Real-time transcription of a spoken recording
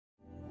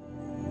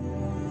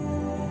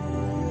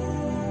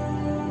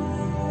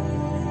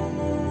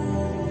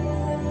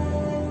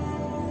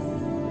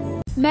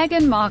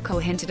Meghan Markle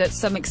hinted at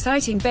some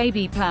exciting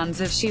baby plans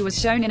as she was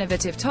shown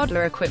innovative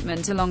toddler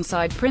equipment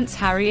alongside Prince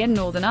Harry in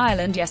Northern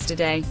Ireland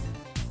yesterday.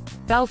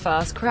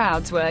 Belfast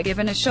crowds were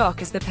given a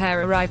shock as the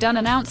pair arrived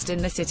unannounced in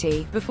the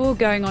city, before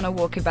going on a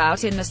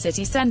walkabout in the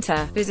city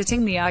centre,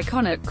 visiting the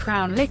iconic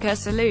Crown Liquor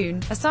Saloon,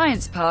 a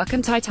science park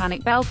and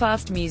Titanic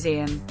Belfast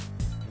Museum.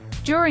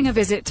 During a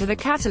visit to the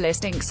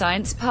Catalyst Inc.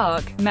 Science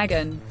Park,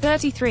 Meghan,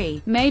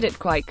 33, made it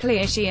quite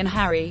clear she and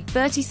Harry,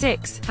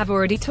 36, have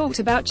already talked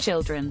about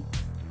children.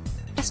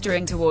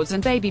 Gesturing towards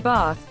an baby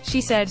bath, she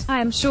said,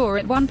 "I am sure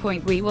at one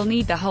point we will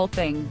need the whole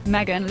thing."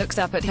 Meghan looks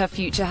up at her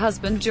future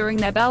husband during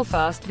their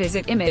Belfast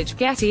visit. Image,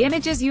 Getty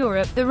Images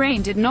Europe. The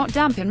rain did not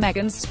dampen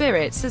Meghan's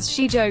spirits as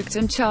she joked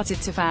and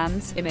chatted to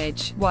fans.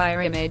 Image,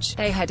 Wire Image.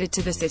 They headed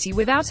to the city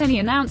without any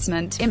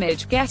announcement.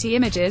 Image, Getty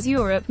Images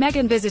Europe.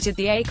 Meghan visited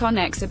the Acon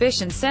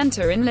Exhibition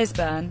Centre in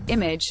Lisburn.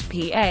 Image,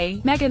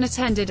 PA. Meghan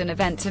attended an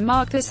event to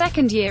mark the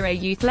second year a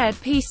youth-led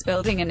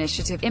peace-building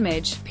initiative.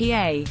 Image,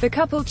 PA. The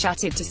couple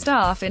chatted to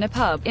staff in a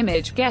pub.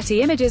 Image,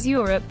 Getty Images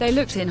Europe. They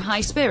looked in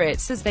high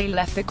spirits as they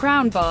left the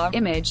Crown Bar.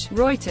 Image,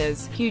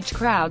 Reuters. Huge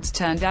crowds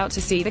turned out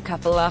to see the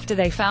couple after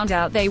they found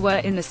out they were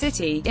in the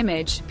city.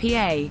 Image,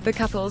 PA. The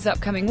couple's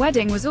upcoming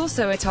wedding was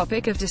also a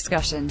topic of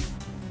discussion.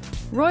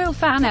 Royal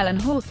fan Ellen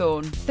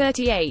Hawthorne,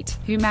 38,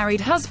 who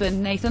married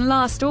husband Nathan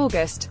last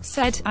August,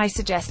 said, "I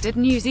suggested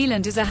New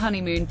Zealand as a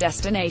honeymoon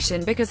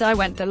destination because I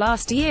went the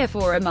last year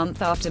for a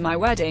month after my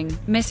wedding."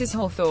 Mrs.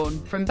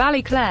 Hawthorne, from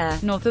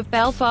Ballyclare, north of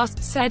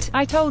Belfast, said,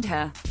 "I told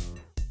her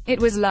it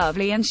was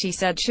lovely and she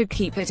said should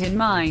keep it in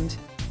mind."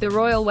 The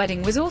royal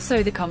wedding was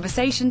also the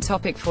conversation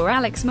topic for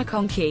Alex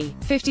McConkey,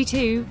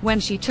 52, when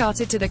she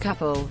chatted to the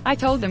couple. "I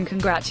told them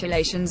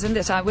congratulations and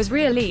that I was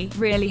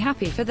really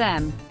happy for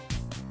them."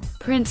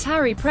 Prince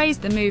Harry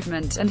praised the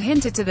movement and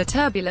hinted to the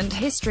turbulent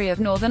history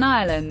of Northern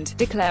Ireland,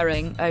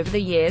 declaring, "Over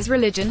the years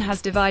religion has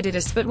divided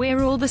us but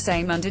we're all the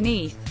same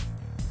underneath."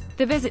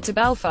 The visit to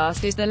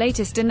Belfast is the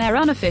latest in their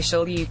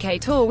unofficial UK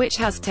tour, which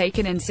has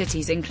taken in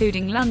cities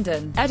including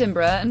London,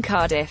 Edinburgh and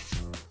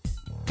Cardiff.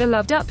 The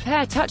loved-up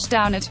pair touched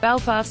down at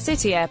Belfast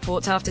City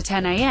Airport after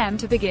 10 a.m.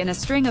 to begin a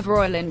string of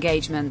royal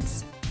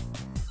engagements.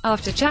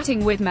 After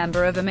chatting with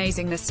member of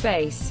Amazing the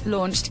Space,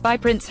 launched by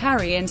Prince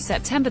Harry in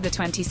September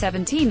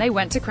 2017, they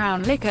went to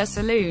Crown Liquor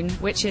Saloon,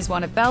 which is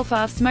one of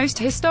Belfast's most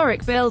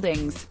historic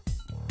buildings.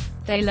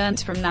 They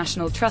learnt from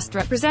National Trust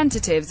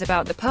representatives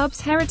about the pub's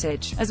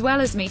heritage, as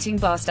well as meeting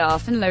bar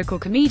staff and local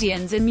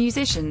comedians and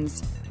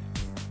musicians.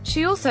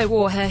 She also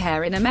wore her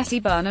hair in a messy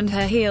bun and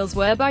her heels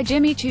were by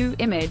Jimmy Choo.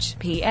 Image,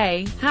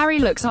 PA. Harry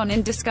looks on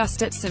in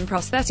disgust at some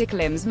prosthetic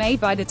limbs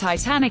made by the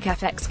Titanic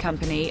FX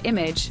company.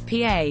 Image,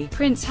 PA.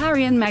 Prince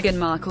Harry and Meghan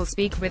Markle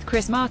speak with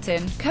Chris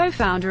Martin,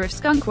 co-founder of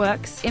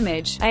Skunkworks.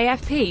 Image,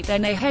 AFP.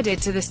 Then they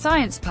headed to the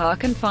Science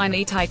Park and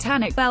finally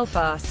Titanic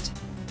Belfast.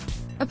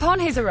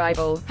 Upon his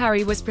arrival,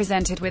 Harry was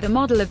presented with a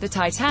model of the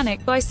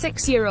Titanic by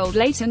 6-year-old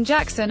Leighton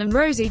Jackson, and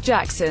Rosie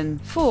Jackson,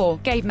 4,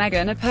 gave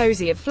Meghan a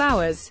posy of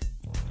flowers.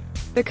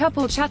 The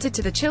couple chatted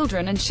to the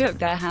children and shook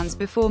their hands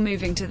before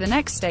moving to the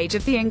next stage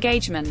of the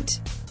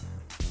engagement.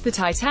 The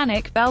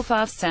Titanic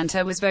Belfast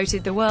Centre was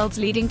voted the world's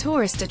leading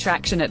tourist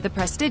attraction at the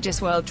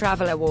prestigious World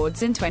Travel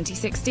Awards in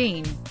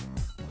 2016.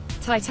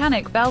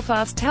 Titanic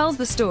Belfast tells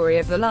the story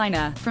of the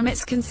liner, from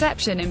its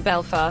conception in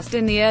Belfast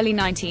in the early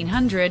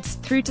 1900s,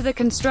 through to the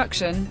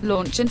construction,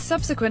 launch and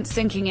subsequent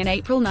sinking in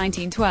April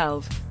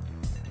 1912.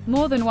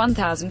 More than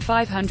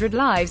 1,500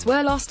 lives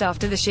were lost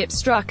after the ship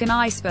struck an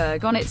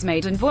iceberg on its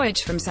maiden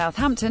voyage from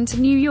Southampton to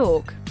New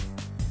York.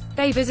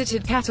 They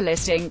visited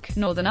Catalyst Inc.,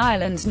 Northern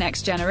Ireland's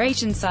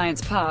next-generation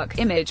science park.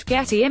 Image,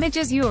 Getty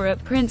Images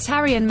Europe. Prince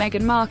Harry and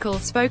Meghan Markle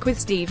spoke with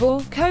Steve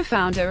Orr,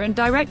 co-founder and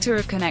director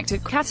of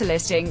Connected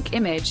Catalyst Inc.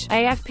 Image,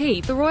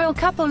 AFP. The royal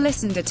couple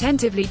listened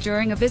attentively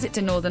during a visit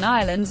to Northern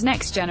Ireland's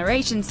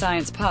next-generation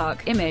science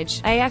park.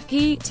 Image,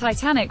 AFP.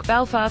 Titanic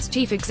Belfast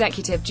chief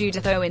executive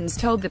Judith Owens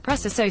told the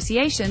Press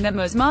Association that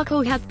Ms.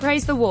 Markle had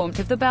praised the warmth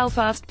of the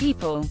Belfast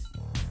people.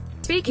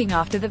 Speaking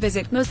after the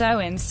visit, Ms.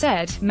 Owens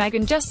said,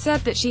 "Meghan just said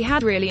that she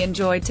had really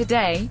enjoyed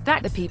today,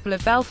 that the people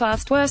of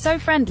Belfast were so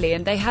friendly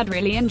and they had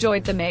really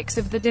enjoyed the mix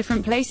of the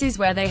different places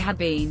where they had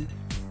been."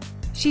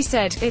 She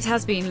said, "It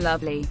has been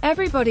lovely.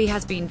 Everybody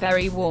has been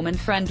very warm and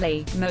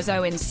friendly." Ms.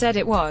 Owens said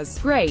it was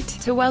great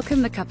to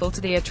welcome the couple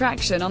to the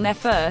attraction on their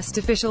first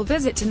official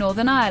visit to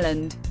Northern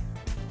Ireland.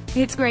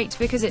 "It's great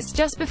because it's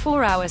just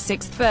before our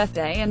 6th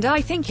birthday and I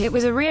think it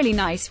was a really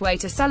nice way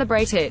to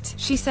celebrate it,"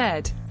 she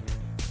said.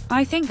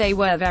 "I think they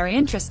were very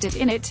interested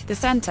in it, the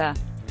centre.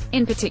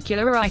 In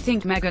particular, I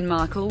think Meghan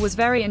Markle was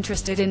very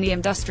interested in the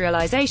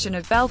industrialisation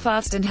of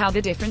Belfast and how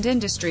the different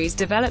industries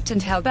developed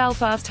and how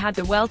Belfast had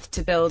the wealth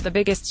to build the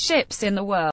biggest ships in the world."